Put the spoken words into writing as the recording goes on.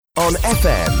On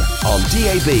FM, on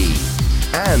DAB,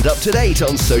 and up to date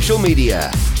on social media.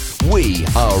 We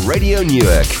are Radio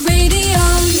Newark. Radio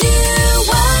Newark.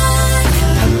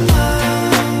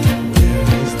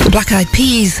 The Black Eyed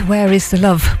Peas, Where is the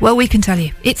Love? Well, we can tell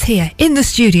you, it's here in the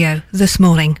studio this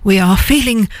morning. We're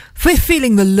feeling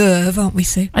the love, aren't we,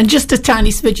 Sue? And just a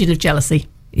tiny smidgen of jealousy.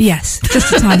 Yes,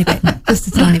 just a tiny bit. Just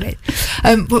a tiny bit.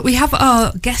 But we have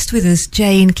our guest with us,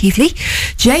 Jane Keithley.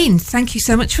 Jane, thank you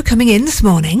so much for coming in this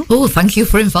morning. Oh, thank you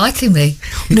for inviting me.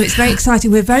 No, it's very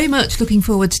exciting. We're very much looking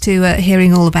forward to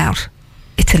hearing all about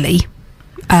Italy.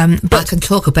 But I can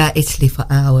talk about Italy for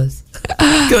hours.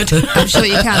 Good, I'm sure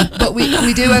you can. But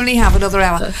we do only have another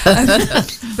hour.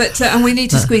 And we need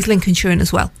to squeeze Lincolnshire in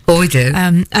as well. Oh, we do.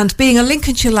 And being a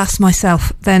Lincolnshire lass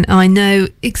myself, then I know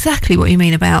exactly what you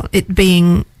mean about it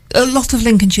being a lot of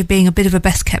Lincolnshire being a bit of a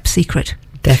best kept secret.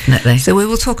 Definitely. So we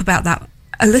will talk about that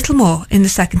a little more in the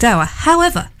second hour.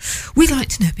 However, we'd like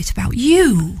to know a bit about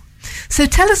you. So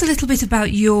tell us a little bit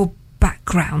about your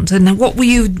background and what were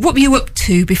you up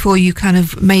to before you kind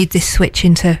of made this switch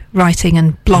into writing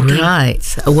and blogging?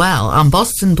 Right. Well, I'm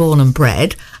Boston born and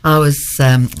bred. I've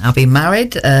been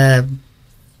married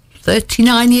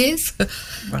 39 years.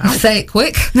 Wow. I'll say it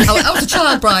quick. I was a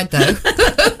child bride though.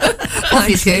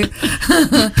 Obviously.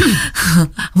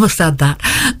 I must add that.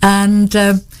 And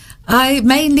I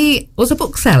mainly was a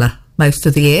bookseller most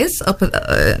of the years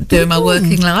during my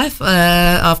working life.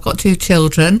 I've got two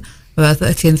children,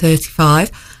 30 and 35,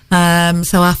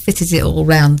 so I fitted it all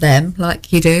around them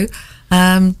like you do,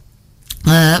 but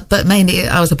mainly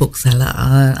I was a bookseller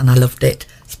and I loved it,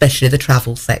 especially the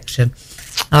travel section.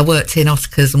 I worked in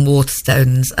Ottakers and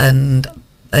Waterstones, and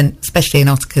especially in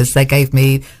Ottakers they gave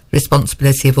me the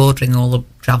responsibility of ordering all the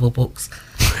travel books,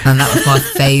 and that was my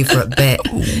favourite bit.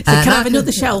 So can I have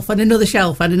another shelf and another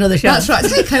shelf and another shelf? That's right,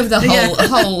 take over the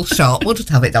whole shop. We'll just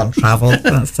have it on travel.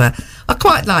 I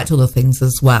quite liked other things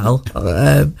as well,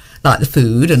 like the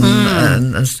food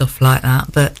and stuff like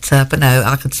that. But no,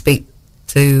 I could speak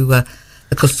to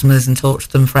the customers and talk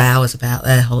to them for hours about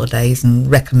their holidays and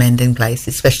recommending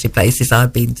places, especially places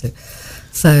I've been to.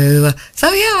 So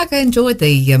yeah, I enjoyed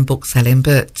the book selling,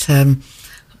 but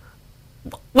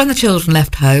when the children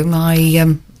left home,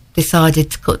 I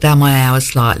decided to cut down my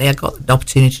hours slightly. I got the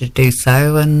opportunity to do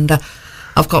so, and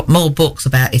I've got more books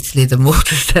about Italy than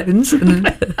Waterstones.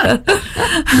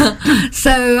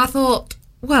 So I thought,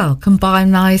 well,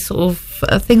 combine my sort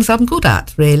of things I'm good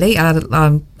at, really. I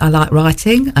like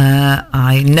writing.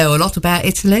 I know a lot about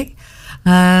Italy.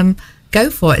 Go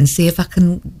for it and see if I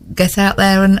can get out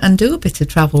there and do a bit of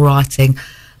travel writing.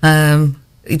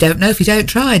 You don't know if you don't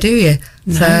try, do you?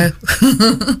 No. So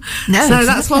Exactly.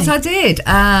 That's what I did.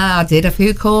 I did a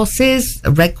few courses,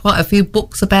 read quite a few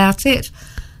books about it,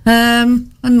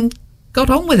 and got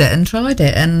on with it and tried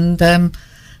it. And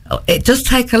it does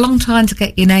take a long time to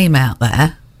get your name out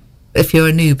there if you're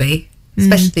a newbie,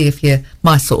 especially if you're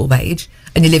my sort of age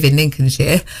and you live in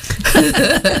Lincolnshire.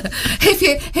 If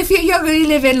you're young and you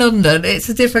live in London, it's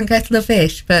a different kettle of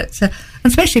fish. But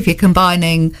especially if you're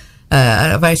combining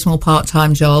a very small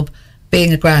part-time job,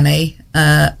 being a granny,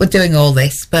 we're doing all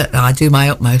this, but I do my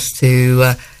utmost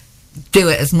to do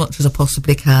it as much as I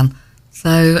possibly can. So,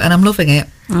 and I'm loving it.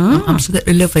 I'm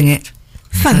absolutely loving it.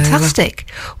 Fantastic.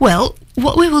 Well,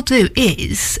 what we will do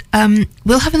is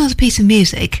we'll have another piece of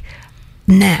music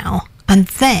now, and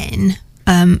then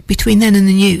between then and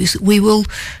the news, we will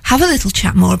have a little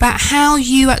chat more about how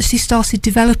you actually started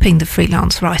developing the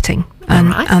freelance writing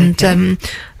and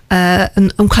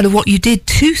kind of what you did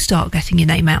to start getting your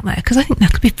name out there, because I think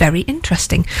that could be very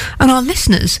interesting. And our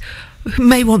listeners who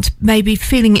may be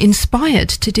feeling inspired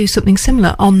to do something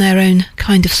similar on their own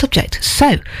kind of subject.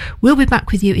 So we'll be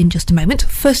back with you in just a moment.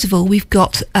 First of all, we've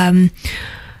got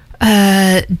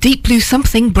Deep Blue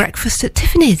Something, Breakfast at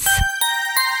Tiffany's.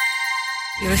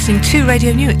 You're listening to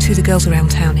Radio Newark, to the girls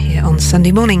around town here on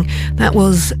Sunday morning. That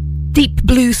was Deep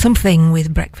Blue Something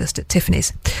with Breakfast at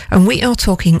Tiffany's. And we are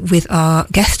talking with our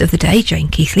guest of the day, Jane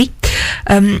Keithley.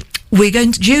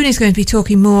 June is going to be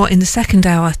talking more in the second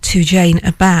hour to Jane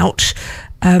about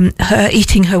her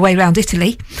eating her way around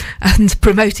Italy and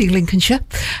promoting Lincolnshire.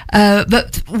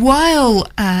 But while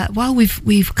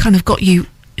we've kind of got you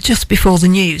just before the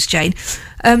news, Jane,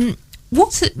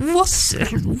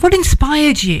 what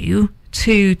inspired you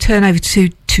to turn over to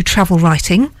travel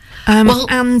writing?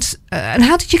 And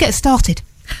how did you get started?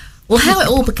 Well, how it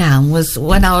all began was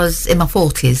when I was in my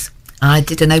 40s. I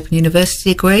did an Open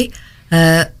University degree.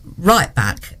 Right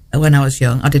back when I was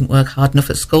young, I didn't work hard enough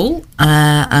at school,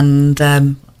 and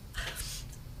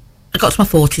I got to my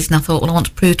 40s and I thought, well, I want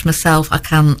to prove to myself I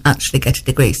can actually get a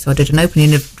degree. So I did an Open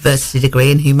University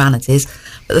degree in humanities.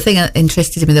 But the thing that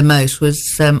interested me the most was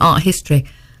art history.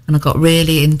 And I got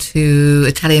really into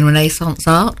Italian Renaissance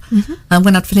art. And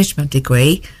when I'd finished my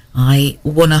degree, I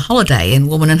won a holiday in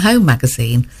Woman and Home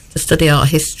magazine to study art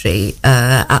history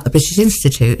at the British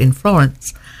Institute in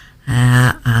Florence.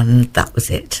 And that was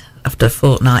it. After a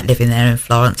fortnight living there in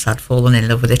Florence, I'd fallen in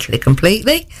love with Italy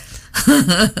completely.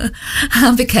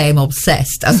 I became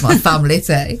obsessed, as my family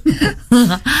say.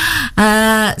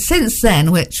 Since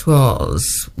then, which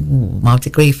was my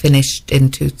degree finished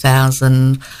in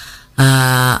 2000,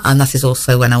 and that is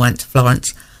also when I went to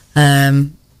Florence.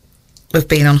 We've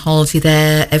been on holiday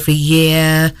there every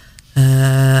year.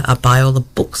 I buy all the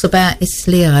books about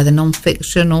Italy, either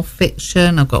non-fiction or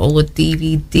fiction. I've got all the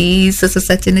DVDs as I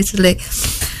set in Italy.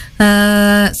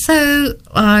 So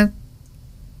I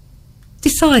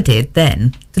decided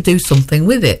then to do something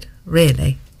with it,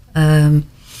 really.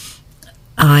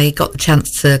 I got the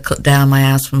chance to cut down my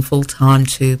hours from full-time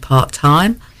to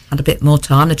part-time, had a bit more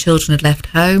time. The children had left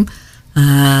home.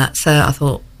 So I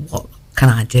thought, what can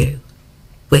I do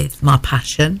with my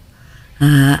passion?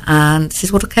 And this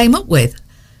is what I came up with.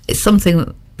 It's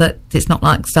something that it's not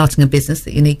like starting a business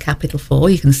that you need capital for.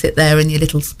 You can sit there in your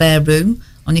little spare room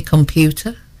on your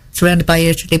computer, surrounded by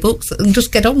your Italy books, and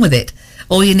just get on with it.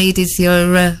 All you need is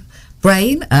your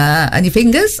brain and your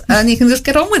fingers, and you can just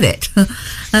get on with it.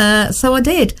 So I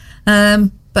did.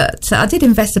 But I did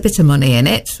invest a bit of money in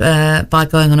it by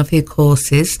going on a few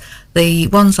courses. The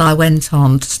ones I went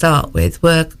on to start with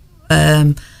were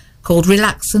called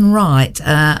Relax and Write.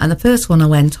 And the first one I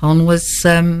went on was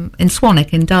in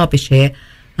Swanwick in Derbyshire.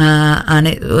 And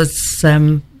it was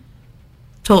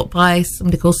taught by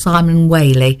somebody called Simon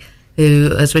Whaley,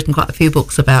 who has written quite a few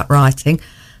books about writing.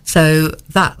 So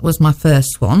that was my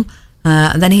first one.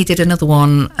 And then he did another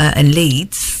one in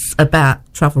Leeds about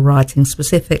travel writing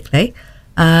specifically.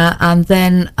 And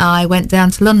then I went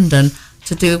down to London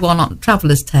to do one on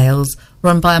Traveller's Tales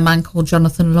run by a man called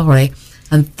Jonathan Lorry.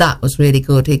 And that was really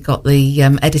good. He got the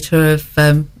editor of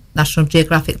National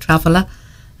Geographic Traveller.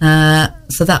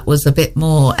 So that was a bit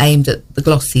more aimed at the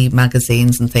glossy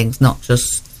magazines and things, not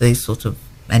just the sort of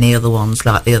any other ones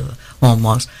like the other one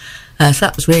was. So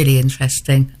that was really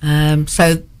interesting.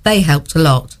 So they helped a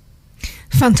lot.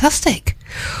 Fantastic.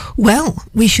 Well,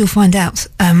 we shall find out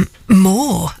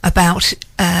more about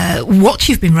what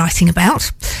you've been writing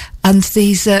about and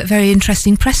these very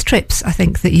interesting press trips, I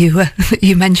think, that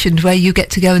you mentioned, where you get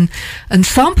to go and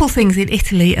sample things in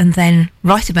Italy and then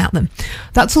write about them.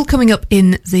 That's all coming up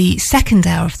in the second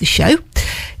hour of the show.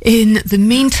 In the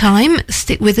meantime,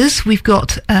 stick with us. We've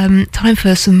got time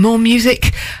for some more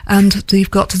music, and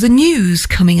we've got the news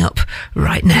coming up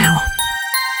right now.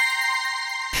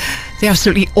 The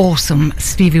absolutely awesome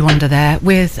Stevie Wonder there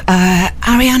with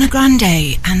Ariana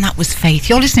Grande, and that was Faith.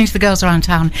 You're listening to The Girls Around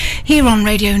Town here on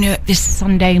Radio Newark this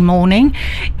Sunday morning.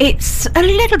 It's a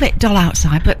little bit dull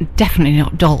outside, but definitely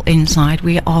not dull inside.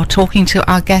 We are talking to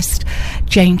our guest,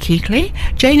 Jane Keatley.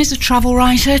 Jane is a travel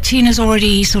writer. Tina's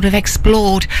already sort of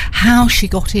explored how she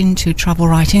got into travel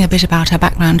writing, a bit about her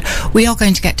background. We are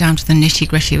going to get down to the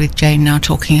nitty-gritty with Jane now,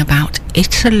 talking about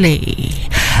Italy.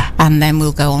 And then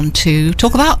we'll go on to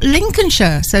talk about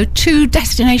Lincolnshire. So two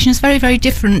destinations, very, very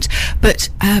different, but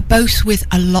both with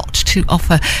a lot to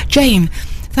offer. Jane,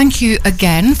 thank you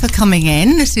again for coming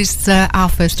in. This is our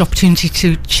first opportunity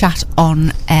to chat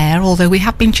on air, although we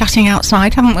have been chatting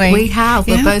outside, haven't we? We have.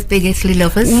 Yeah. We're both big Italy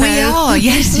lovers. We are,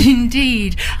 yes,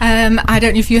 indeed. I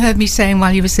don't know if you heard me saying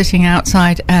while you were sitting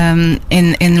outside in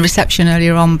the reception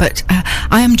earlier on, but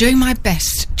I am doing my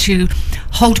best to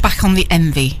hold back on the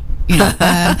envy. You know,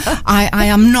 I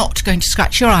am not going to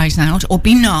scratch your eyes out or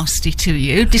be nasty to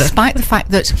you, despite the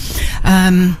fact that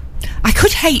I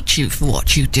could hate you for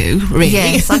what you do, really.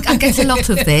 Yes, I get a lot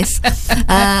of this.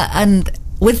 And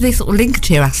with this sort of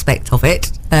Lincolnshire aspect of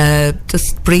it,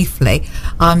 just briefly,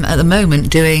 I'm at the moment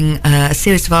doing a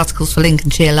series of articles for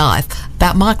Lincolnshire Life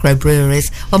about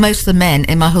microbreweries. Well, most of the men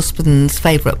in my husband's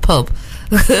favourite pub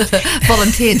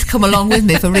volunteered to come along with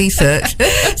me for research.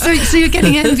 So you're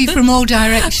getting envy from all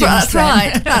directions. That's then.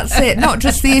 right. That's it. Not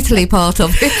just the Italy part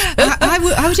of it. I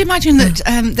would imagine that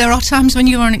there are times when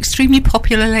you are an extremely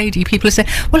popular lady, people are saying,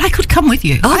 "Well, I could come with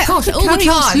you." Oh gosh, all the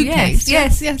time.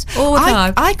 Yes, all the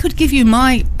time. I could give you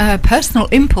my personal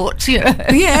input.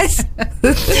 Yes.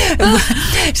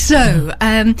 So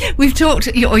you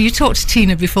talked to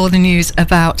Tina before the news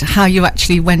about how you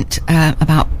actually went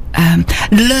about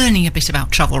learning a bit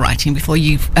about travel writing before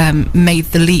you've made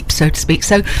the leap, so to speak.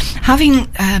 So having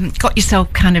got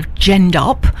yourself kind of genned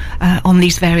up on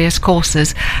these various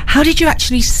courses, how did you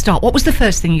actually start? What was the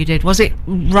first thing you did? Was it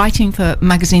writing for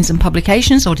magazines and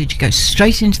publications, or did you go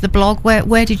straight into the blog?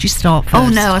 Where did you start first? Oh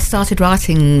no, I started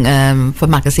writing for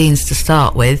magazines to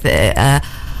start with. The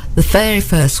very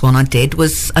first one I did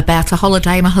was about a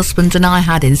holiday my husband and I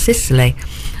had in Sicily.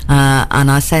 And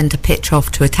I sent a picture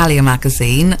off to Italia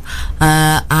magazine,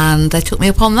 and they took me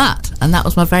up on that, and that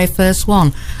was my very first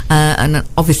one. And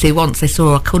obviously once they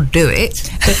saw I could do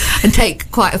it and take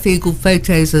quite a few good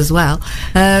photos as well,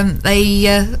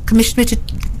 they commissioned me to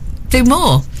do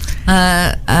more,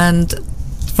 and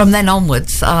from then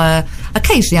onwards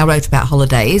occasionally I wrote about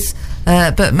holidays,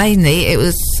 but mainly it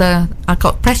was I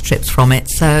got press trips from it,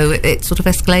 so it sort of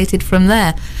escalated from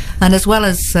there. And as well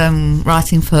as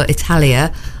writing for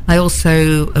Italia, I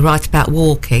also write about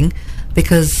walking,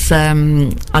 because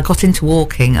I got into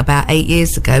walking about 8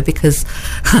 years ago, because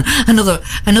another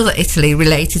Italy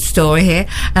related story here.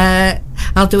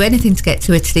 I'll do anything to get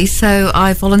to Italy, so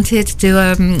I volunteered to do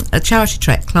a charity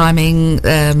trek climbing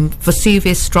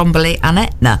Vesuvius, Stromboli and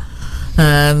Etna.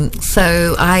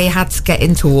 So I had to get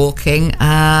into walking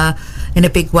in a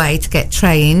big way to get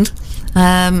trained.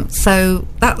 So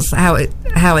that's how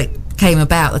it came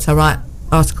about, that I write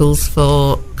articles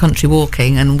for Country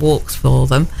Walking and walks for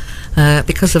them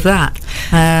because of that.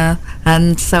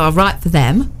 And so I write for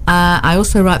them. I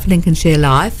also write for Lincolnshire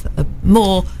Life,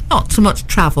 more, not so much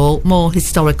travel, more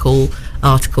historical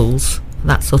articles,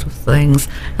 that sort of things.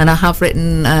 And I have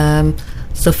written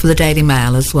stuff for the Daily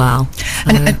Mail as well.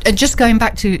 And just going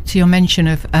back to your mention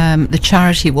of the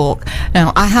charity walk.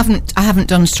 Now, I haven't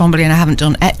done Stromboli and I haven't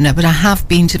done Etna, but I have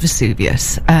been to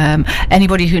Vesuvius.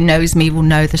 Anybody who knows me will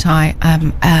know that I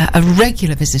am a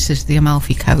regular visitor to the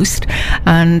Amalfi Coast,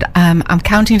 and I'm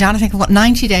counting down. I think I've got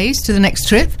 90 days to the next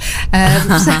trip.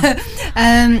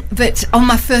 But on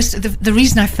my first, the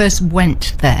reason I first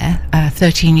went there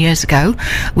 13 years ago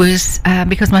was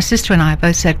because my sister and I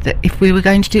both said that if we were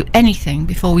going to do anything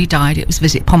before we died, it was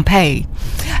visit Pompeii.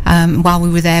 While we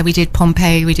were there, we did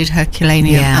Pompeii, we did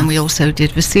Herculaneum, and we also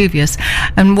did Vesuvius.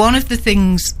 And one of the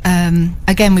things,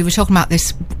 again, we were talking about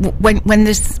this,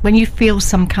 when you feel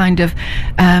some kind of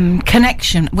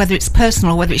connection, whether it's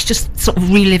personal, whether it's just sort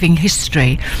of reliving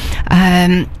history,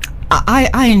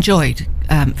 I enjoyed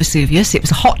Vesuvius. It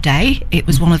was a hot day. It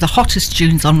was one of the hottest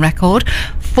dunes on record,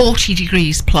 40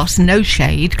 degrees plus, no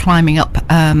shade, climbing up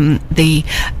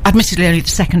admittedly only the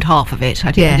second half of it.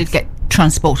 I did get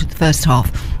transported the first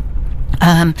half.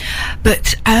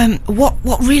 But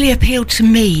what really appealed to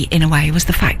me in a way was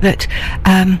the fact that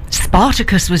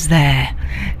Spartacus was there.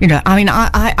 You know, I mean,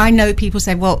 I know people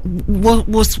say, well,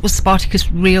 was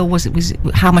Spartacus real? Was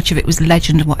how much of it was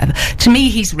legend and whatever? To me,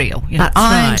 he's real. You know,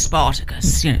 I'm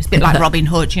Spartacus. You know, it's a bit like Robin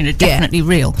Hood. You know, definitely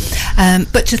real.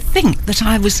 But to think that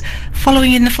I was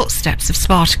following in the footsteps of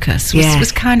Spartacus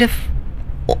was kind of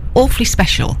awfully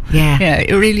special. Yeah,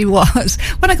 it really was.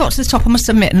 When I got to the top, I must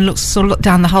admit, and looked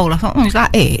down the hole, I thought, is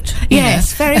that it?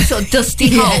 Yes, very sort of dusty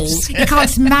holes. You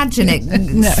can't imagine it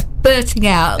spurting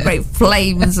out great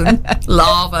flames and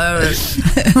lava.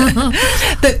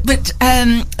 But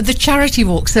the charity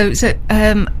walk. So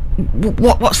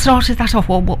what started that off?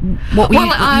 What were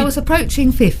I was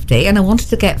approaching 50 and I wanted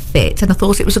to get fit, and I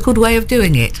thought it was a good way of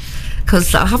doing it,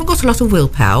 because I haven't got a lot of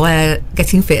willpower where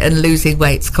getting fit and losing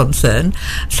weight's concerned.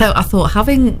 So I thought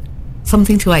having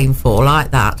something to aim for like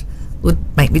that would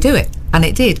make me do it, and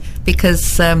it did,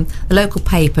 because the local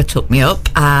paper took me up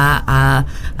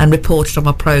and reported on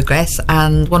my progress,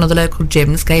 and one of the local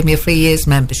gyms gave me a 3 years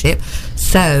membership,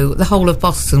 so the whole of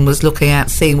Boston was looking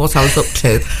out, seeing what I was up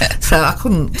to. So I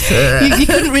couldn't you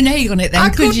couldn't renege on it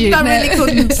then, could you? I really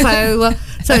couldn't. So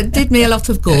it did me a lot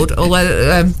of good,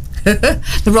 although the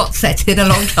rot set in a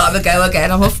long time ago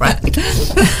again, I'm afraid.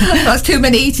 That's too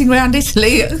many eating around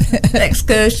Italy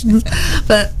excursions.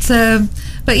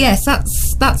 But yes,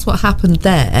 that's what happened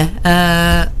there.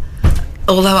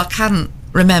 Although I can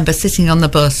remember sitting on the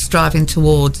bus driving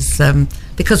towards,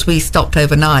 because we stopped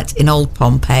overnight in Old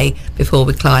Pompeii before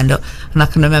we climbed up, and I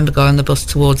can remember going on the bus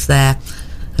towards there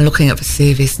and looking at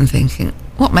Vesuvius and thinking,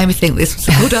 what made me think this was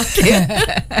a good idea?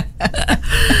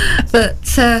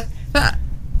 But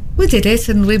we did it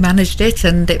and we managed it,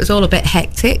 and it was all a bit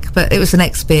hectic, but it was an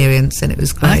experience and it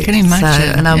was great. I can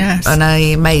imagine. And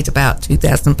I made about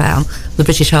 £2,000 for the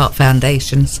British Heart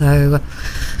Foundation, so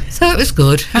it was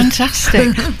good.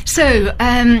 Fantastic. So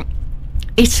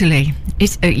Italy,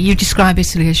 you describe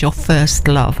Italy as your first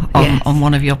love on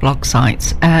one of your blog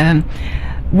sites.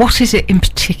 What is it in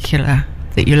particular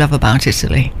that you love about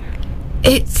Italy?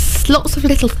 It's Just lots of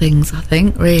little things, I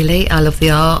think, really. I love the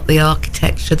art, the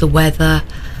architecture, the weather,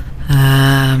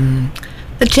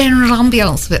 the general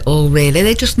ambience of it all, really.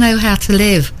 They just know how to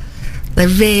live. They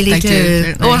really do.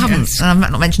 Don't they? Oh, I haven't. Yes. I've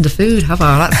not mentioned the food, have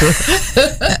I? That's good.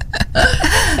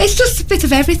 It's just a bit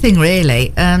of everything,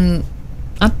 really.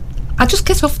 I just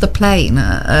get off the plane.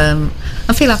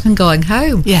 I feel like I'm going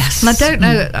home. Yes. And I don't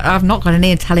know. I've not got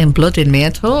any Italian blood in me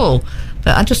at all.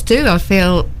 But I just do. I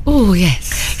feel, oh,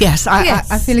 yes. Yes, I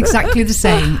Yes. feel exactly the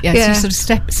same. Yes, Yeah. you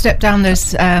sort of step down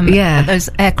those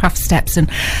aircraft steps and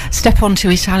step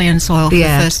onto Italian soil for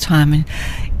Yeah. the first time, and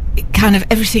it kind of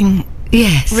everything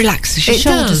Yes. relaxes. Your It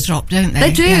shoulders does. drop, don't they?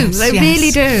 They do. They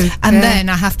really do. And Yeah. then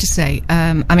I have to say,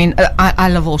 I mean, I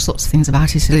love all sorts of things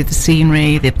about Italy: the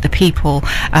scenery, the people,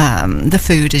 the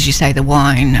food, as you say, the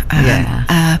wine.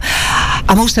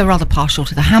 I'm also rather partial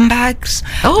to the handbags.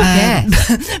 Oh,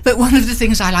 yes. But one of the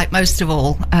things I like most of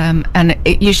all, and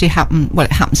it usually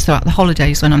happens throughout the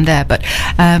holidays when I'm there, but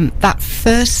that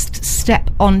first step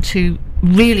onto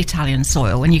real Italian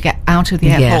soil when you get out of the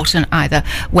airport and either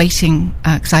waiting,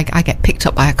 because I get picked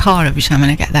up by a car every time when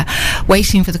I get there,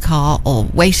 waiting for the car or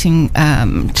waiting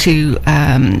to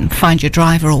find your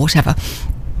driver or whatever,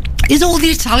 is all the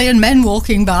Italian men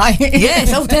walking by.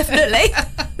 Yes, oh, definitely.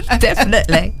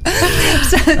 Definitely.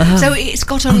 So it's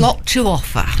got a lot to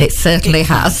offer. It certainly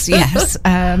has. Yes,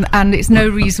 and it's no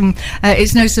reason,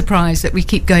 it's no surprise that we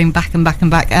keep going back and back and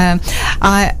back.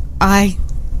 I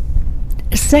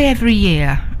say every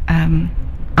year,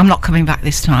 I'm not coming back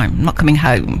this time. I'm not coming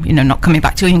home. Not coming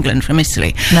back to England from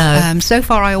Italy. No. So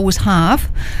far, I always have,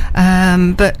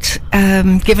 but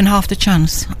given half the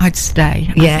chance, I'd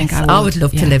stay. Yes, I would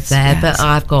love to live there, but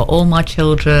I've got all my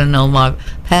children, all my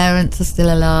parents are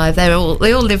still alive. They all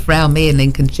live round me in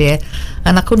Lincolnshire,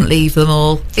 and I couldn't leave them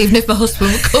all, even if my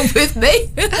husband would come with me.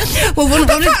 Well,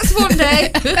 perhaps one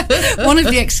day. One of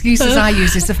the excuses I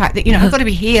use is the fact that I've got to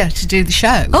be here to do the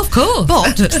show. Of course.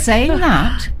 But saying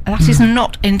that is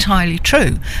not entirely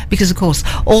true, because of course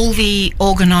all the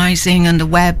organising and the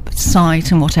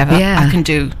website and whatever I can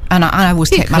do, and I always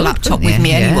take my laptop with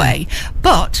me anyway.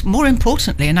 But more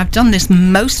importantly, and I've done this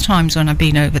most times when I've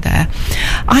been over there,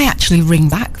 I actually ring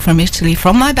back from Italy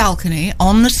from my balcony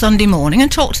on the Sunday morning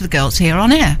and talk to the girls here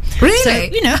on air. Really? So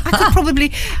I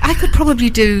could probably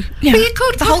do But you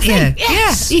could, the whole couldn't thing. you?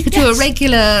 Yes, Yeah. You could do a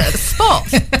regular spot.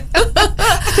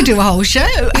 I could do a whole show.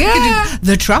 I could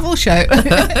do the travel show.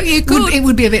 You could. It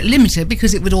would be a bit limited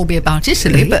because it would all be about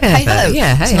Italy, but hey ho,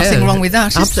 there's nothing wrong with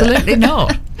that. is there? Absolutely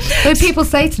not. When people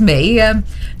say to me,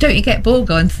 don't you get bored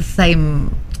going to the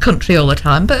same country all the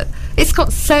time? But it's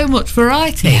got so much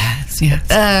variety. Yes.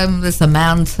 There's the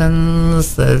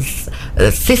mountains, there's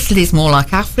Sicily's more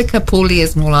like Africa,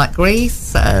 Puglia's more like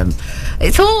Greece.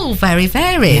 It's all very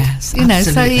varied. Yes, so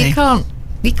absolutely.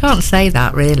 you can't say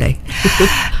that, really.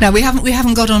 Now we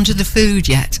haven't got onto the food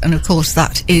yet, and of course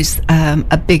that is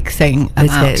a big thing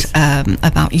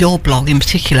about your blog in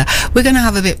particular. We're going to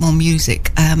have a bit more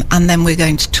music, and then we're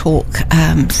going to talk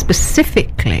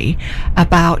specifically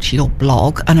about your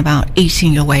blog and about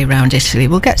eating your way around Italy.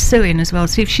 We'll get Sue in as well,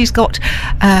 see if she's got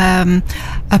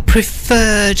a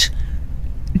preferred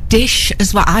dish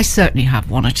as well. I certainly have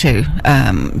one or two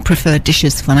preferred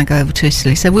dishes when I go over to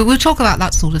Italy, so we will talk about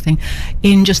that sort of thing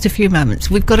in just a few moments.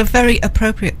 We've got a very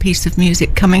appropriate piece of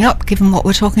music coming up, given what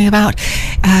we're talking about.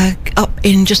 Up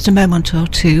in just a moment or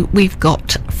two, we've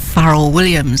got Pharrell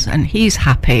Williams, and he's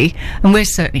happy, and we're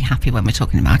certainly happy when we're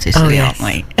talking about Italy, yes.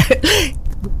 aren't we?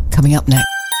 Coming up next,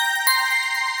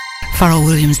 Pharrell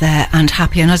Williams there, and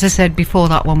happy. And as I said before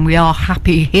that one, we are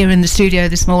happy here in the studio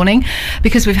this morning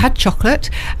because we've had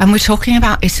chocolate and we're talking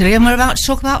about Italy, and we're about to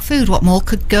talk about food. What more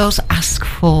could girls ask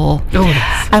for? Oh,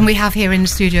 yes. And we have here in the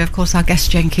studio, of course, our guest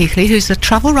Jane Keithley, who's a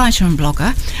travel writer and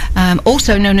blogger,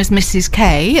 also known as Mrs.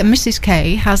 K. And Mrs.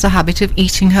 K has a habit of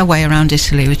eating her way around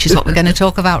Italy, which is what we're going to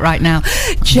talk about right now.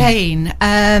 Jane,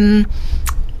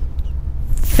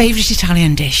 favourite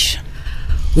Italian dish?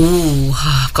 Ooh,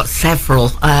 I've got several.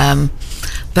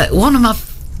 But one of my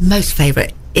most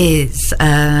favourite is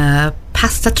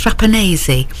pasta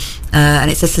trapanese.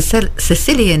 And it's a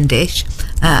Sicilian dish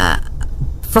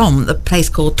from the place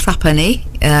called Trapani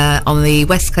on the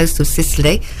west coast of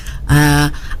Sicily.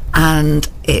 And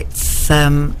it's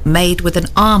made with an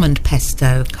almond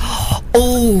pesto.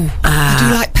 I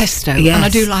do like pesto, yes. and I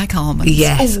do like almonds.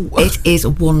 Yes, it is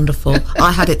wonderful.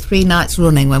 I had it 3 nights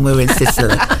running when we were in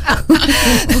Sicily.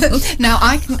 Now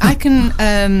I can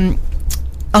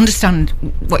understand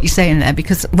what you're saying there,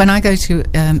 because when I go to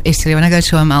Italy, when I go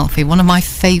to Amalfi, one of my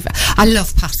favourite, I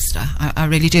love pasta, I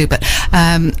really do, but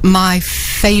my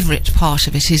favourite part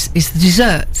of it is the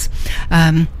desserts.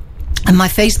 And my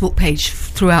Facebook page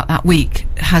throughout that week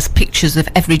has pictures of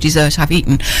every dessert I've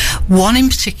eaten. One in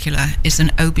particular is an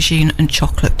aubergine and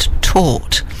chocolate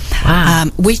torte,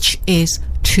 which is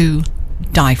to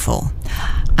die for.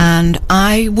 And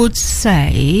I would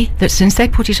say that since they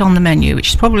put it on the menu, which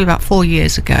is probably about 4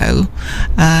 years ago,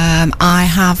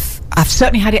 I've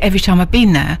certainly had it every time I've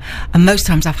been there, and most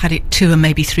times I've had it 2 and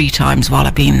maybe 3 times while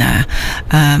I've been there,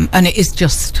 and it is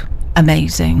just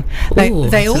amazing.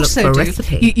 They also do.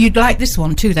 You'd like this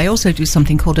one too. They also do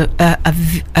something called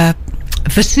a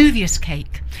Vesuvius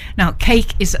cake. Now,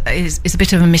 cake is a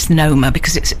bit of a misnomer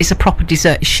because it's a proper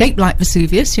dessert. It's shaped like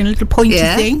Vesuvius, a little pointy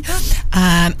thing,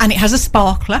 and it has a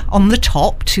sparkler on the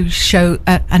top to show.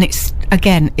 And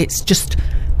it's just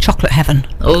chocolate heaven,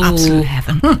 absolute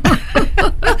heaven.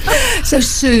 So,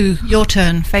 Sue, your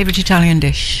turn. Favourite Italian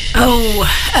dish?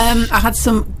 I had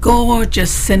some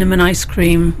gorgeous cinnamon ice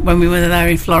cream when we were there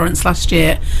in Florence last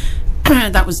year.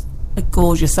 That was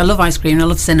gorgeous. I love ice cream. I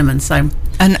love cinnamon. So,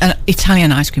 and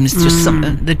Italian ice cream is just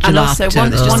something. The gelato.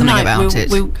 And also, one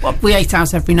night we ate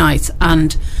out every night,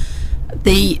 and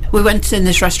we went in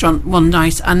this restaurant one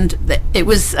night, and it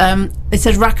was it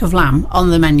said rack of lamb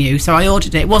on the menu, so I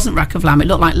ordered it. It wasn't rack of lamb, it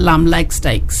looked like lamb leg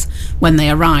steaks when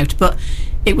they arrived, but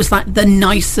it was like the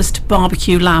nicest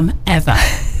barbecue lamb ever.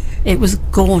 It was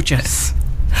gorgeous.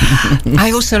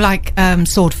 I also like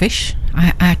swordfish.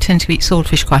 I tend to eat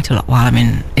swordfish quite a lot while I'm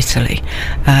in Italy,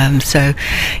 so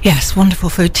yes, wonderful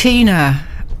food. Tina,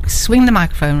 swing the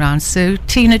microphone round. So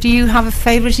Tina, do you have a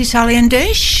favourite Italian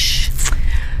dish?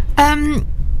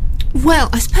 Well,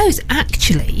 I suppose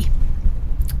actually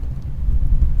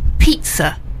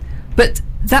pizza, but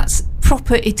that's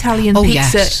proper Italian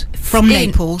pizza. Yes. From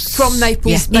Naples.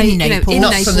 Yes, in Naples.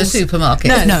 Not Naples. from the supermarket.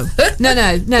 No,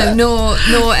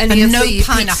 nor any and of the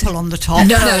pineapple on the top.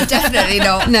 No, definitely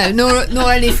not. No,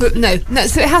 nor any fruit. No.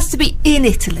 So it has to be in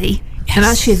Italy. Yes. And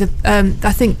actually,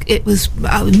 I think it was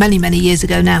many years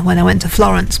ago now when I went to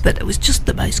Florence, but it was just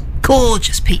the most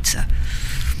gorgeous pizza.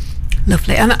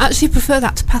 Lovely, and I actually prefer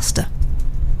that to pasta.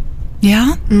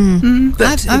 Yeah,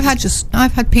 But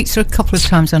I've had pizza a couple of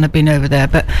times when I've been over there,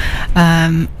 but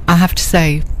I have to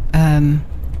say,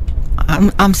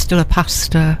 I'm still a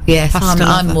pasta. Yes, pasta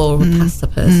I'm lover. more of a pasta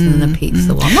person than a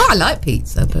pizza one. Well, I like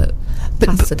pizza, but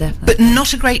pasta definitely. But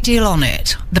not a great deal on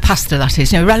it. The pasta, that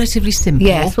is, relatively simple.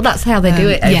 Yes, well, that's how they do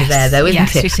it over there, though,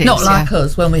 isn't it? It is, not like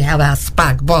us when we have our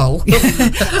spag bowl.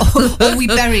 or we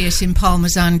bury it in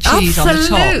Parmesan cheese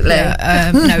Absolutely. on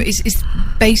the top. No, it's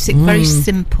basic, very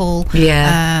simple.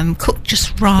 Yeah. Cooked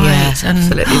just right. Yeah, and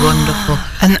absolutely wonderful.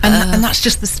 And that's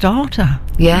just the starter.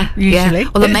 Yeah, usually. Yeah.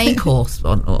 Well, the main course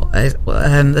one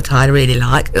that I really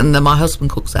like, and that my husband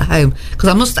cooks at home, because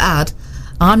I must add,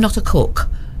 I'm not a cook.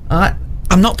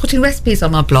 I'm not putting recipes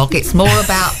on my blog. It's more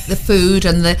about the food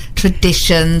and the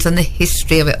traditions and the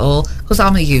history of it all, because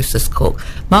I'm a useless cook.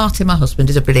 Martin, my husband,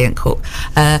 is a brilliant cook,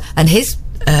 and his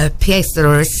pièce de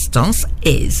résistance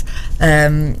is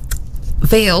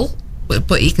veal,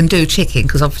 but he can do chicken,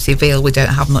 because obviously veal we don't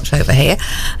have much over here,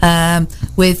 in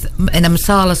a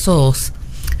masala sauce,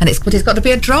 but it's got to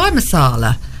be a dry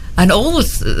masala. And all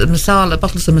the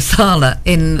bottles of masala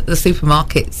in the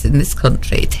supermarkets in this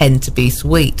country tend to be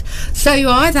sweet. So you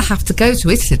either have to go to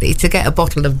Italy to get a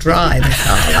bottle of dry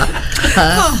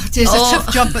masala. It is a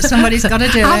tough job, but somebody's got to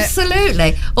do it.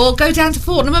 Absolutely. Or go down to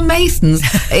Fortnum and Mason's.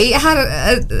 He had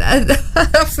an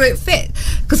absolute fit,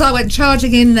 because I went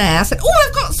charging in there. I said,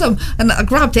 I've got some. And I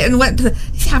grabbed it and went to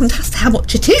he haven't asked how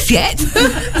much it is yet.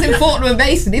 I was in Fortnum and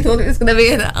Mason. He thought it was going to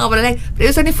be an arm and a leg. But it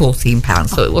was only £14,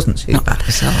 so it wasn't too bad.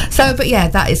 So, but yeah,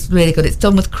 that is really good. It's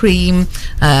done with cream,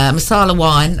 masala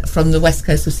wine from the west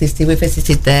coast of Sicily. We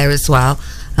visited there as well,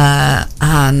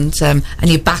 and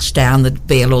you bash down the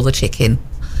veal or the chicken,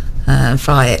 and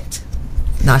fry it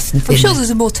nice and thin. I'm sure there's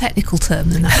a more technical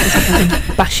term than that,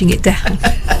 than bashing it down.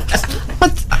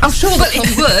 I'm sure but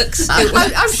it works.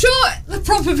 I'm sure there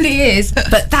probably is,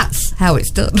 but that's how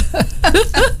it's done.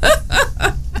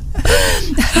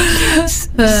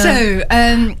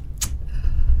 So.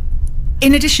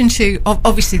 In addition to,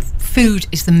 obviously, food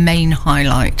is the main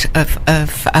highlight of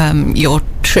your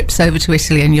trips over to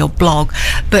Italy and your blog,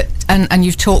 but and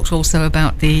you've talked also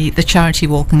about the charity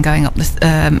walk and going up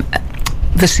the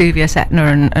Vesuvius,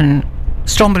 Etna, and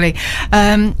Stromboli,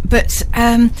 but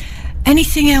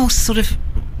anything else sort of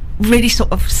really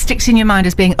sort of sticks in your mind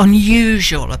as being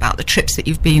unusual about the trips that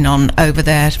you've been on over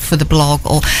there for the blog,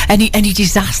 or any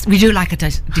disaster? We do like a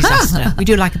disaster. We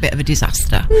do like a bit of a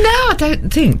disaster. No, I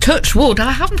don't think. Touch wood,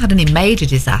 I haven't had any major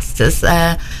disasters.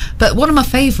 But one of my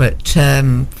favourite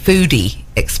foodie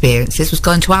experiences was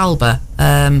going to Alba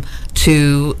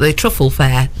to the truffle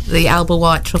fair, the Alba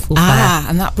White Truffle Fair.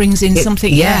 And that brings in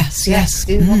something. Yes.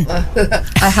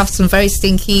 I have some very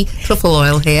stinky truffle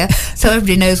oil here, so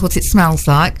everybody knows what it smells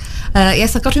like.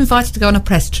 Yes, I got invited to go on a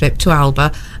press trip to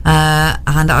Alba,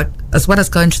 and as well as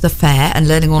going to the fair and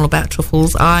learning all about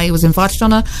truffles, I was invited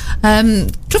on a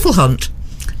truffle hunt,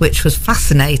 which was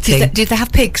fascinating. Did they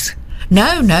have pigs?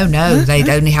 No. They'd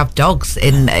only have dogs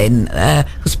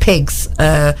because pigs,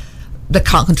 they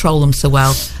can't control them so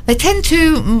well. They tend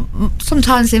to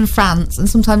sometimes in France and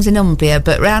sometimes in Umbria,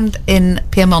 but round in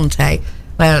Piemonte,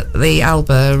 where the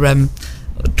Alba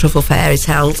Truffle Fair is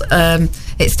held,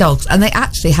 it's dogs. And they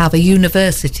actually have a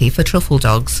university for truffle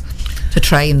dogs to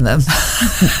train them.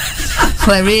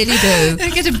 They really do.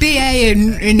 They get a BA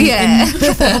in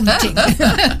truffle hunting.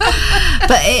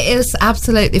 But it was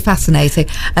absolutely fascinating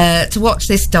to watch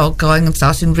this dog going and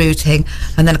starting rooting,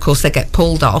 and then of course they get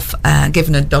pulled off,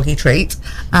 given a doggy treat,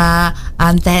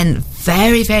 and then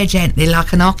very, very gently,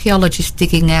 like an archaeologist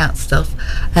digging out stuff,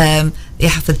 you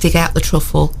have to dig out the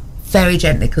truffle very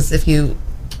gently, because if you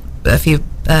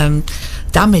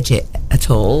damage it at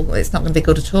all, it's not going to be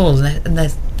good at all, and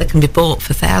they can be bought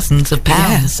for thousands of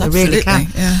pounds. Yes, They really can.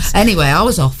 yes. Anyway, I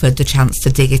was offered the chance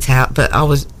to dig it out, but I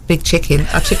was big chicken.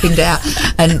 I chickened out,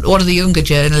 and one of the younger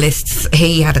journalists,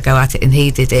 he had a go at it, and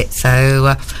he did it.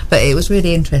 So, but it was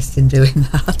really interesting doing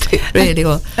that. It really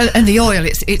was. And the oil,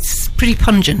 it's pretty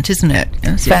pungent, isn't it?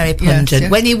 It's very pungent.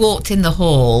 Yes. When you walked in the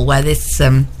hall where this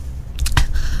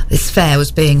fair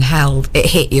was being held, it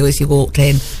hit you as you walked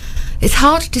in. It's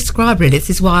hard to describe, really. This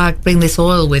is why I bring this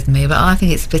oil with me, but I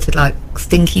think it's a bit of like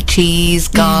stinky cheese,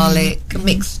 garlic,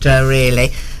 mixture,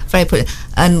 really. Very pungent.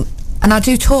 And I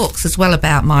do talks as well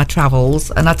about my travels,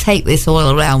 and I take this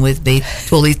oil around with me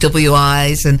to all these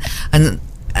WIs, and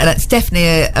it's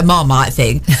definitely a Marmite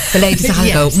thing. The ladies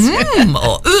either go,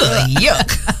 or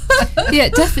yuck. Yeah,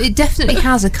 it definitely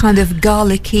has a kind of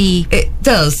garlicky. It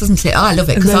does, doesn't it? I love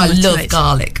it because I aroma to love it.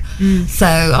 garlic. So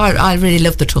I really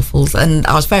love the truffles, and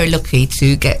I was very lucky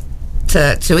to get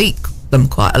to eat them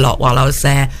quite a lot while I was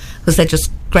there, because they're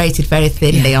just grated very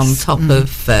thinly on top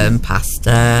of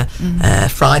pasta,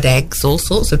 fried eggs, all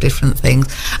sorts of different things.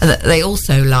 And they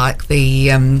also like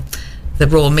the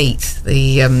raw meat,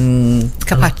 the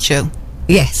Carpaccio.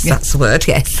 Yes, that's the word.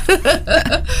 Yes.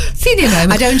 Senior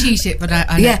moment. I don't eat it, but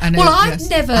I know. Well, I've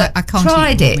never I can't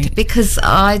tried eat raw it meat. because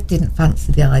I didn't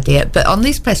fancy the idea. But on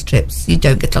these press trips, you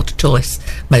don't get a lot of choice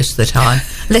most of the time,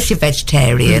 unless you're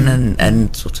vegetarian,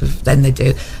 and sort of then they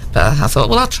do. But I thought,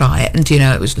 well, I'll try it, and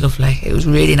it was lovely. It was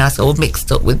really nice, all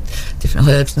mixed up with different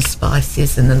herbs and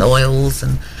spices and then oils,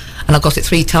 and I got it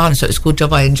 3 times, so it was a good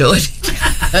job I enjoyed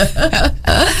it.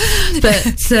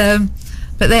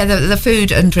 But there, the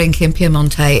food and drink in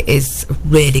Piemonte is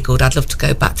really good. I'd love to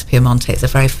go back to Piemonte. It's a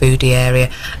very foodie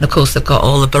area. And, of course, they've got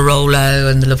all the Barolo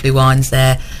and the lovely wines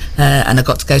there. And I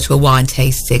got to go to a wine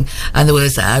tasting. And there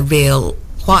was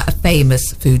quite a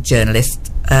famous food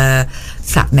journalist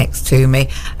sat next to me.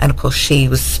 And, of course, she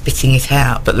was spitting it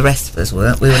out, but the rest of us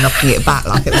weren't. We were knocking it back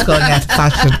like it was going out of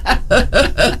fashion.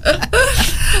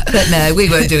 But no, we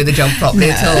weren't doing the job properly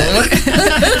at all.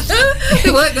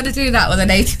 We weren't going to do that with an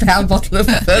 £80 bottle of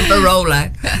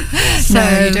Barolo. So,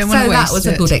 you don't want to that waste was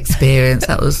it. a good experience.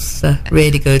 That was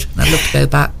really good. I'd love to go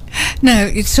back. No,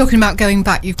 it's talking about going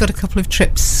back. You've got a couple of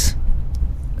trips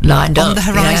Lined on up, the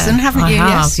horizon, yeah. haven't I you?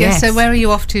 have, yes. So where are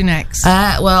you off to next?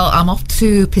 Well, I'm off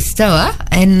to Pistoia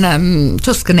in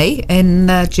Tuscany in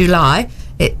July.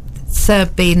 It's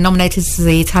been nominated as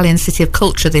the Italian City of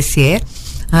Culture this year.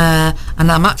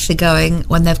 And I'm actually going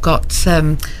when they've got,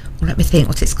 let me think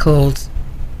what it's called.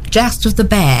 Joust of the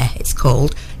Bear, it's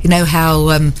called. You know how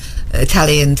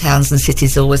Italian towns and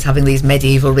cities are always having these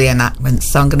medieval reenactments,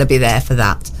 so I'm going to be there for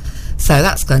that. So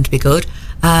that's going to be good.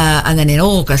 And then in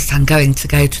August, I'm going to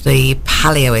go to the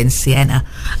Palio in Siena,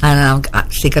 and I'm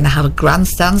actually going to have a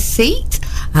grandstand seat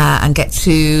and get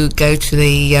to go to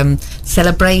the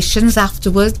celebrations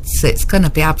afterwards. It's going to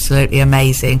be absolutely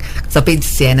amazing, because I've been to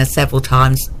Siena several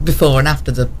times before and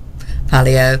after the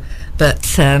Palio, but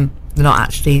they're not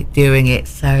actually doing it,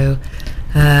 so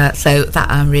that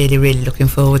I'm really, really looking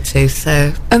forward to.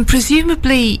 So, And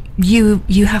presumably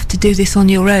you have to do this on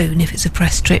your own if it's a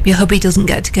press trip. Your hubby doesn't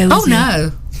get to go with you.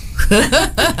 no.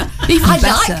 Even I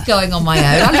better. like going on my own.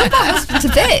 I love my husband to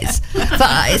bits,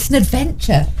 but it's an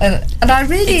adventure, and I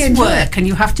really It's enjoy work, it. and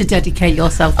you have to dedicate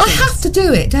yourself to I have to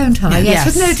do it, don't I? Yes,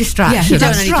 with no distraction. you don't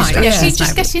That's need right, distractions. yes. You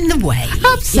just get in the way.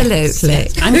 Absolutely.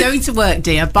 I'm going to work,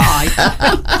 dear. Bye.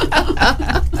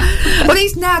 Well,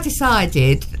 he's now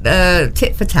decided,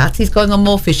 tit for tat, he's going on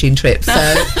more fishing trips. So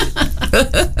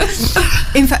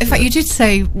In fact, you did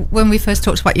say when we first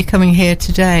talked about you coming here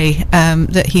today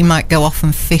that he might go off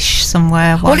and fish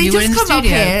somewhere while you were in the studio. Well, he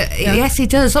does come up here. Yes, he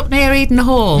does. Up near Eden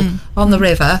Hall on the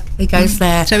river. He goes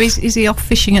there. So is he off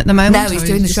fishing at the moment? No, he's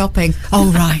doing the shopping.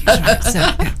 Oh, right. So,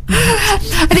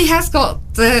 and he has got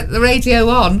the radio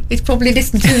on. He's probably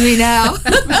listening to me now.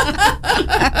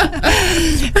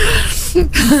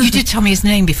 You did tell me his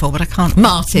name before, but I can't.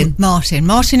 Martin,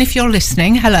 if you're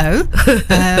listening, hello.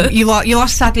 You are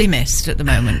sadly missed at the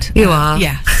moment. You are.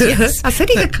 Yes. I said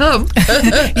he could come.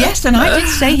 Yes, and I did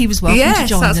say he was welcome to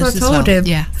join us. Yes, that's what I told him.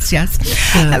 Yes.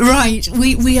 Right,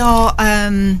 we are.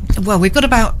 Well, we've got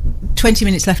about 20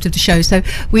 minutes left of the show, so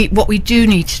what we do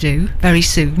need to do very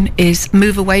soon is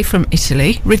move away from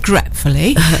Italy,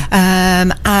 regretfully,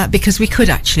 because we could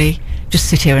actually just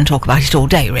sit here and talk about it all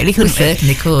day, really, couldn't we?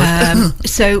 Certainly could.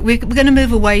 So we're going to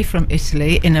move away from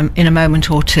Italy in a moment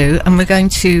or two, and we're going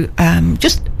to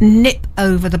just nip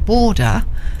over the border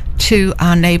to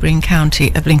our neighbouring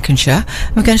county of Lincolnshire.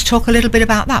 We're going to talk a little bit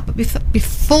about that, but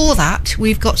before that,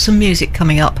 we've got some music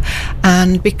coming up,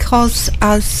 and because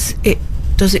as it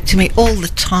does it to me all the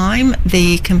time,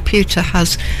 the computer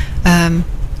has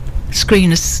screen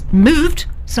has moved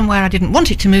somewhere I didn't want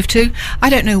it to move to.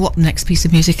 I don't know what the next piece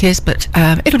of music is, but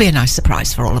it'll be a nice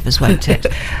surprise for all of us, won't it?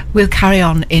 We'll carry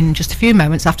on in just a few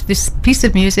moments after this piece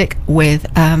of music with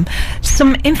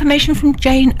some information from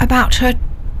Jane about her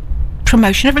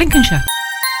promotion of Lincolnshire.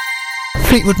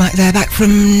 Fleetwood Mac there, back from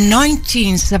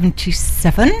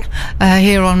 1977,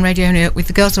 here on Radio Newark with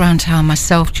the Girls Around Town,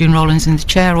 myself, June Rollins in the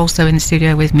chair, also in the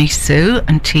studio with me, Sue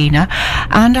and Tina,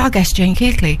 and our guest, Jane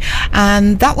Keighley.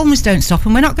 And that one was Don't Stop,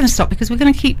 and we're not going to stop because we're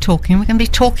going to keep talking. We're going to be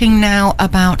talking now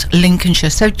about Lincolnshire.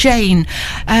 So, Jane,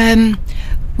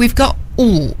 we've got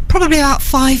probably about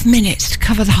 5 minutes to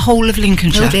cover the whole of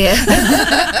Lincolnshire. Oh dear.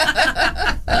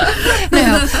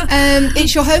 Now,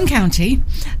 it's your home county,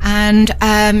 and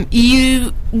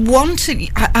you want to.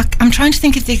 I'm trying to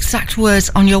think of the exact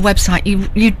words on your website.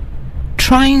 You're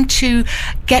trying to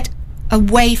get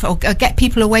away or get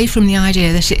people away from the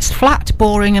idea that it's flat,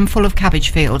 boring, and full of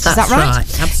cabbage fields. That's is that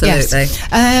right? Absolutely.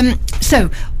 Yes. So,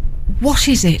 what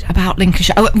is it about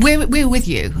Lincolnshire? We're with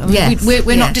you. I mean, yes,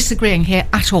 we're not disagreeing here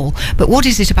at all. But what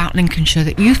is it about Lincolnshire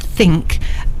that you think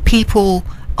people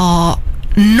are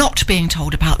not being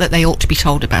told about that they ought to be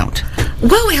told about?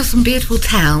 Well, we have some beautiful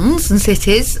towns and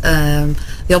cities. The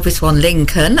obvious one,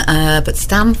 Lincoln, but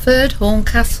Stamford,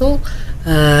 Horncastle,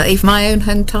 even my own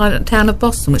hometown of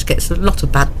Boston, which gets a lot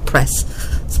of bad press,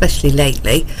 especially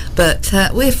lately. But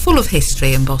we're full of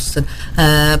history in Boston.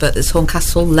 But there's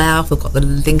Horncastle, Louth, we've got the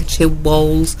Lincolnshire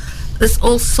Wolds. There's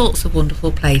all sorts of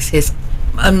wonderful places.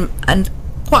 And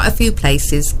quite a few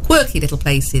places, quirky little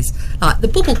places, like the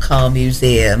Bubble Car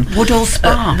Museum. Woodhall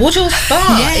Spa. Woodhall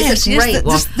Spa Yes, is a great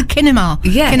one. The Kinema.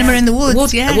 Yes. Kinema in the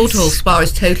Woods, yes. Woodhall Spa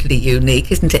is totally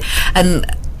unique, isn't it? And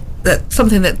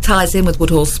something that ties in with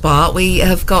Woodhall Spa, we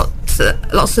have got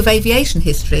lots of aviation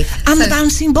history. And the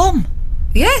Bouncing Bomb.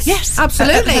 Yes,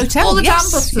 absolutely. Hotel, all the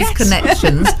Dambusters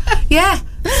connections. Yeah.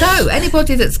 So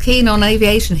anybody that's keen on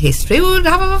aviation history would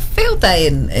have a field day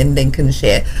in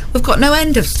Lincolnshire. We've got no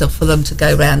end of stuff for them to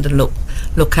go round and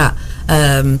look at.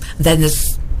 Then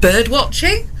there's bird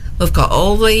watching. We've got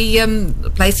all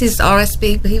the places,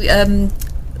 RSB,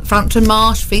 Frampton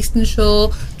Marsh, Feaston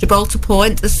Shore, Gibraltar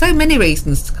Point. There's so many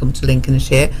reasons to come to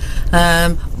Lincolnshire.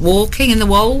 Walking in the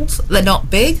Wolds, they're not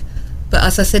big. But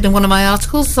as I said in one of my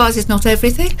articles, size is not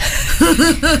everything.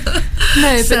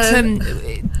 No, but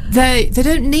they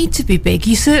don't need to be big.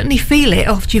 You certainly feel it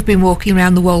after you've been walking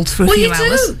around the Wolds for a few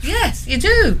hours. You do. Yes, you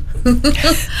do.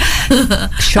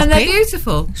 Shopping. And they're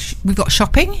beautiful. We've got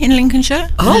shopping in Lincolnshire.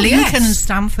 Oh, Lincoln yes. and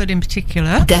Stamford in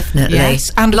particular. Definitely.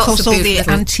 Yes. And Lots of course of all the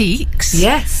beautiful- antiques.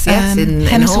 Yes, in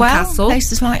Horncastle.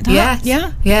 Places like that.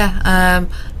 Yeah.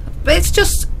 But it's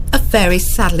just a very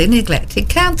sadly neglected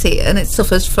county, and it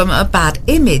suffers from a bad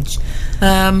image.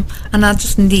 And I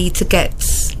just need to get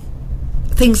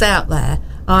things out there.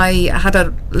 I had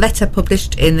a letter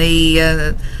published in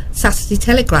the Saturday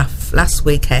Telegraph last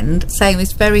weekend saying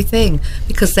this very thing,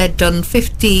 because they'd done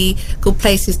 50 good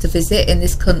places to visit in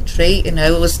this country. You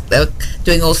know, they were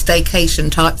doing all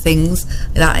staycation type things,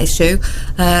 that issue.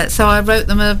 So I wrote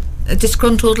them a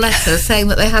disgruntled letter saying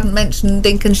that they hadn't mentioned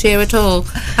Lincolnshire at all,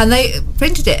 and they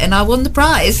printed it, and I won the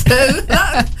prize. So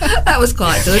that was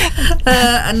quite good.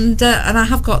 And I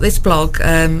have got this blog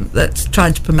that's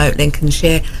trying to promote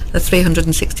Lincolnshire, the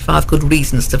 365 good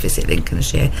reasons to visit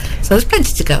Lincolnshire. So there's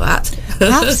plenty to go at.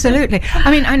 Absolutely.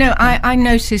 I mean, I know I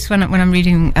notice when I'm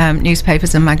reading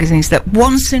newspapers and magazines that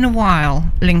once in a while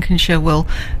Lincolnshire will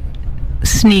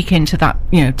sneak into that,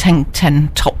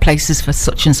 10 top places for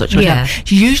such and such. Yeah.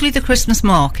 It's usually the Christmas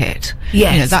market.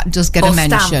 Yes. That does get or a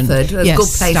mention. Stanford, a good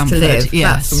place to live.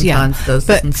 Yes, that sometimes does,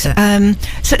 but, doesn't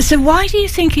it? So why do you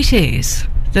think it is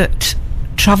that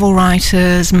travel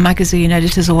writers, magazine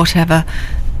editors or whatever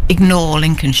ignore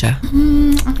Lincolnshire?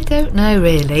 I don't know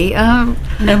really. No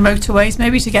motorways,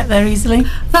 maybe, to get there easily.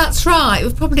 That's right.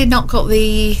 We've probably not got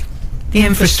the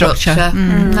infrastructure.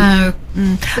 No.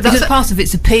 But that's part of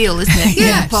its appeal, isn't it?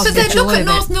 Yeah, part but of the then joy look at of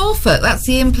it. North Norfolk. That's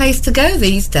the in place to go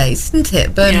these days, isn't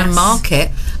it? Burnham Yes.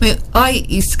 Market. I mean, I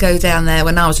used to go down there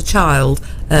when I was a child.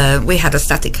 We had a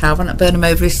static caravan at Burnham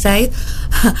over Eastade,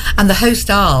 and the Host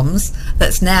Arms,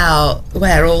 that's now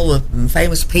where all the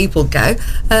famous people go.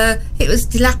 It was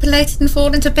dilapidated and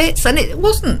fallen to bits, and it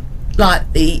wasn't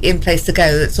like the in place to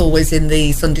go that's always in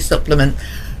the Sunday supplement.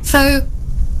 So,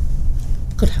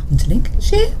 could happen to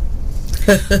Lincolnshire.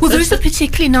 Well, there is a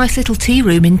particularly nice little tea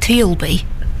room in Tealby.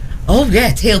 Oh yeah,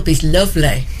 Tealby's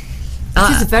lovely.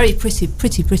 It is a very pretty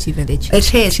village.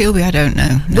 It is. Tilby, I don't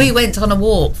know. No. We went on a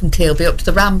walk from Tealby up to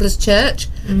the Ramblers Church,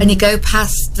 and you go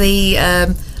past the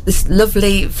this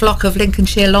lovely flock of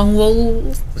Lincolnshire long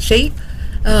wool sheep.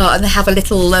 And they have a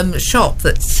little shop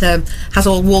that has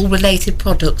all wool-related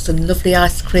products and lovely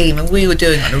ice cream. And we were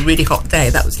doing it on a really hot day.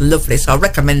 That was lovely, so I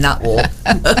recommend that walk.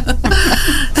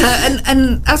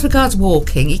 And as regards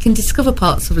walking, you can discover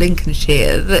parts of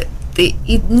Lincolnshire that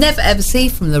you'd never ever see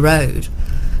from the road.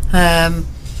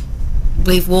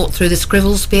 We've walked through the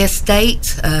Scrivelsby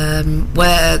estate,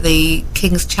 where the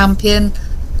Queen's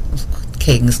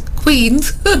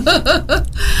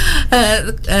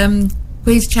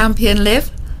Queen's Champion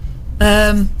live,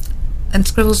 and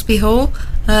Scrivelsby Hall,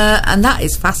 and that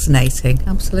is fascinating,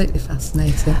 absolutely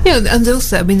fascinating. Yeah, and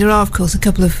also, I mean, there are, of course, a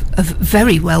couple of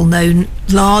very well-known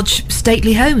large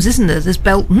stately homes, isn't there? There's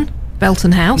Belton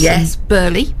House, Yes. and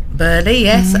Burley.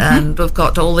 Yes, and we've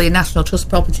got all the National Trust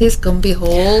properties, Gumby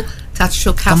Hall,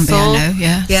 Tattershall Castle. Gumby, I know,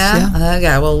 yes,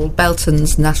 Yeah, well,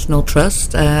 Belton's National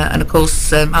Trust, and of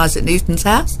course Isaac Newton's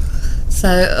house. So,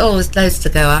 there's loads to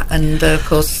go at, and of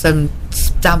course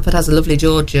Stamford has a lovely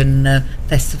Georgian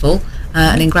festival,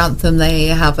 and in Grantham they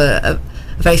have a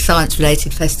very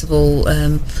science-related festival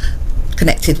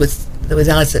connected with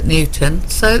Isaac Newton.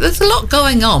 So there's a lot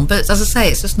going on, but as I say,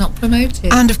 it's just not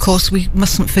promoted. And of course, we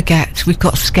mustn't forget we've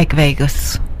got Skeg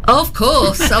Vegas. Of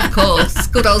course,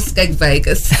 good old Skeg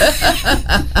Vegas.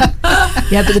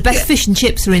 Yeah, but the best fish and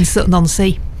chips are in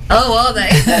Sutton-on-Sea. Oh, are they?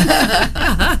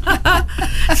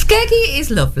 Skeggy is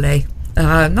lovely.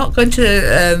 I'm not going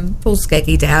to pull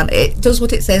Skeggy down. It does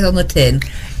what it says on the tin,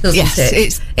 doesn't Yes,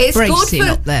 it? it's bracing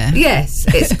up there. Yes,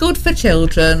 it's good for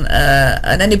children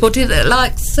and anybody that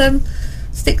likes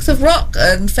sticks of rock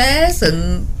and fairs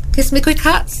and kiss me quick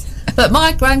hats. But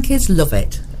my grandkids love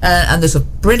it, and there's a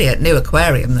brilliant new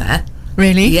aquarium there.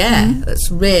 Really? Yeah, that's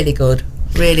really good.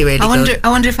 Really, really good. I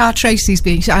wonder if our Tracy's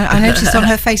been. I noticed on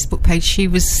her Facebook page she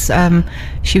was. I'm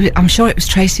sure it was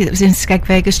Tracy that was in Skeg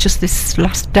Vegas just this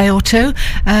last day or two.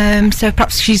 So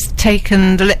perhaps she's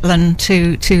taken the little one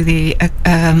to the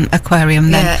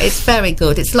aquarium. Then. Yeah, it's very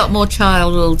good. It's a lot more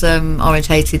child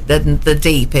orientated than the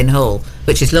Deep in Hull,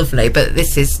 which is lovely. But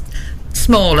this is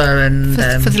smaller and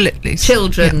for the littlies.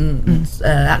 children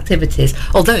activities.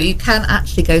 Although you can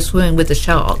actually go swimming with a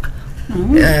shark.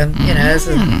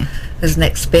 As an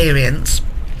experience.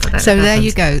 So there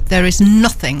you go. There is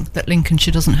nothing that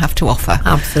Lincolnshire doesn't have to offer.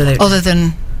 Absolutely. Other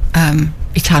than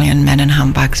Italian men and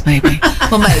handbags, maybe.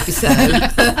 Well, maybe so.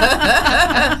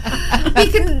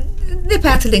 You can nip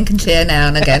out to Lincolnshire now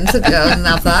and again to go and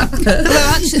have that.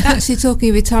 Well, actually, talking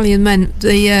of Italian men,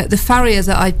 the farrier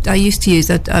that I used to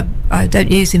use, I don't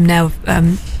use him now,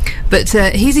 but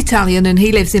he's Italian and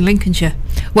he lives in Lincolnshire.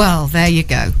 Well, there you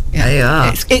go. Yeah. There you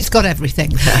are. It's got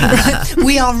everything. Right.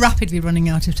 We are rapidly running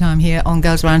out of time here on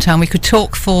Girls Around Town. We could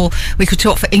talk for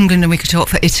England and we could talk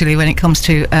for Italy when it comes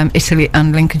to Italy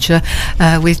and Lincolnshire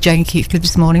with Jane Keithley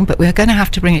this morning, but we're going to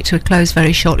have to bring it to a close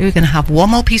very shortly. We're going to have one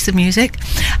more piece of music,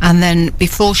 and then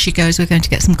before she goes, we're going to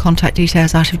get some contact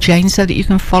details out of Jane so that you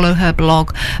can follow her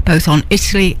blog both on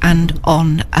Italy and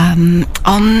on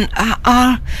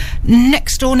our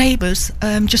next door neighbours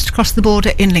just across the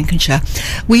border in Lincolnshire.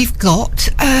 We've got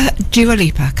Dua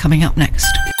Lipa coming up next.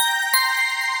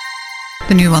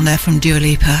 The new one there from Dua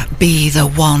Lipa, Be The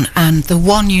One, and the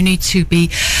one you need to be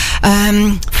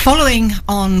following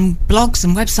on blogs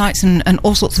and websites and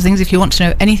all sorts of things if you want to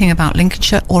know anything about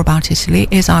Lincolnshire or about Italy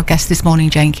is our guest this morning,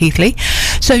 Jane Keithley.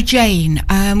 So, Jane,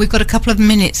 we've got a couple of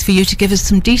minutes for you to give us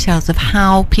some details of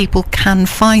how people can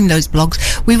find those blogs.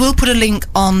 We will put a link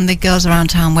on the Girls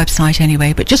Around Town website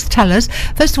anyway, but just tell us.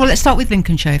 First of all, let's start with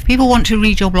Lincolnshire. If people want to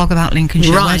read your blog about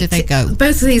Lincolnshire, where do they go?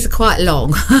 Both of these are quite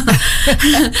long.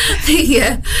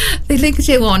 The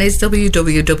Lincolnshire one is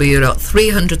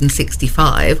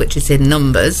www.365, which is in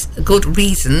numbers, good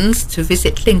reasons to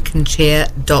visit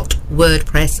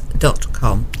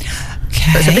lincolnshire.wordpress.com.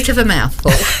 Okay. So it's a bit of a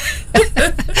mouthful.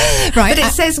 Right. But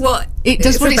it says what it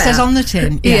does what it's it says about. on the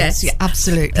tin. Yes, Yes. yeah,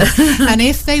 absolutely. And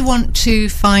if they want to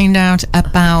find out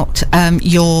about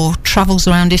your travels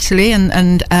around Italy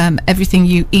and everything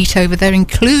you eat over there,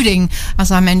 including,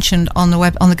 as I mentioned on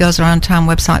the Girls Around Town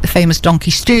website, the famous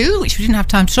donkey stew, which we didn't have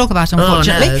time to talk about,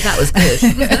 unfortunately. Oh no, that was good.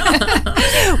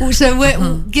 So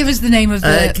give us the name of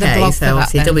the blog so for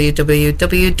that. obviously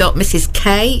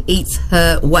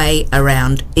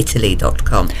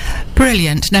www.mrskEatsHerWayAroundItaly.com.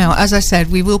 Brilliant. Now, as I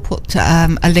said, we will put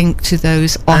a link to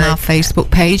those on our Facebook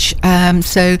page.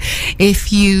 So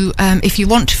if you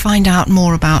want to find out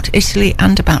more about Italy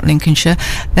and about Lincolnshire,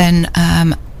 then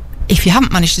if you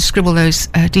haven't managed to scribble those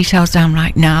details down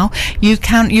right now, you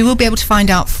will be able to find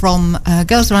out from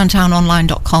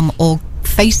girlsaroundtownonline.com or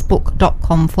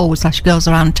facebook.com/Girls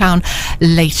Around Town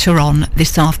later on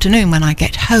this afternoon when I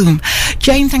get home.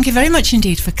 Jane, thank you very much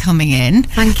indeed for coming in.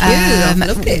 Thank you. I've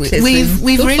loved it.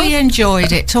 We've really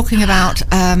enjoyed it, talking about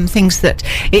things that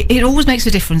it always makes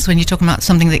a difference when you're talking about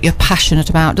something that you're passionate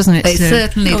about, doesn't it? It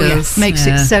certainly does. Makes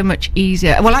it so much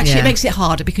easier. Well, actually, it makes it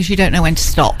harder because you don't know when to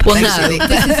stop. Well, basically. no,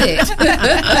 this is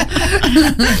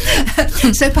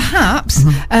it. So perhaps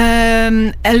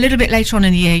a little bit later on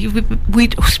in the year,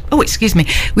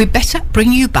 we'd better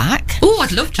bring you back. Oh,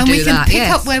 I'd love to and do we can that. pick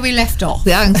up where we left off.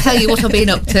 Yeah, I can tell you what I've been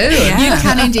up to. You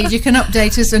can indeed. You can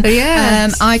update us, and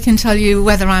Yes. I can tell you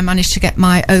whether I managed to get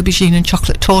my aubergine and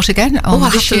chocolate torte again on I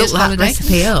have this to year's look that holiday.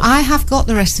 recipe up. I have got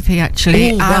the recipe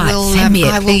actually. Oh, right. I will. Send me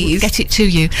it, I will please. get it to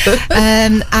you.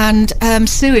 And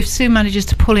Sue, if Sue manages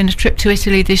to pull in a trip to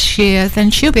Italy this year, then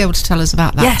she'll be able to tell us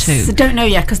about that Yes, too. I don't know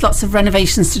yet because lots of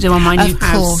renovations to do on my new Of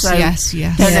house. course, So yes.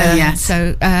 Don't know yet.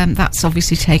 So that's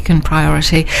obviously taken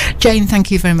priority. Jane,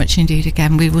 thank you very much indeed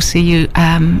again. We will see you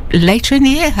later in the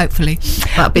year, hopefully.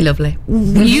 That'd be lovely.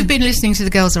 You've been listening to the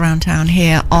Girls Around Town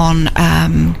here on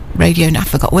Radio... I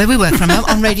forgot where we were from.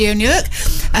 On Radio Newark.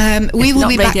 We will Not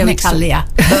be Radio back next Italia.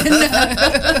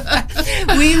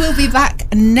 We will be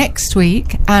back next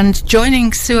week, and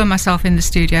joining Sue and myself in the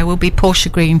studio will be Portia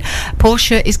Green.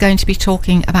 Portia is going to be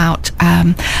talking about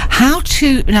how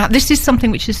to... Now, this is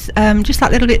something which is just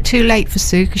that little bit too late for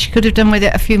Sue, because she could have done with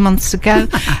it a few months ago.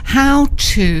 How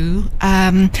to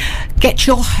get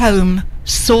your home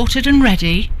sorted and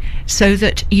ready so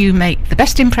that you make the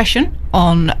best impression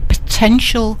on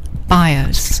potential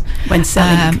buyers When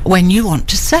selling. when you want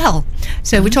to sell.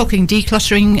 So we're talking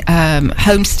decluttering,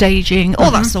 home staging,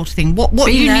 all that sort of thing. What Been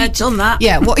you there, need, done that.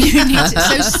 Yeah, what you need.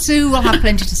 So Sue will have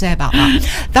plenty to say about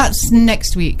that. That's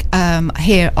next week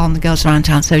here on the Girls Around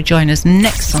Town. So join us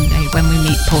next Sunday when we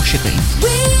meet Portia Green.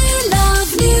 We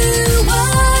love you.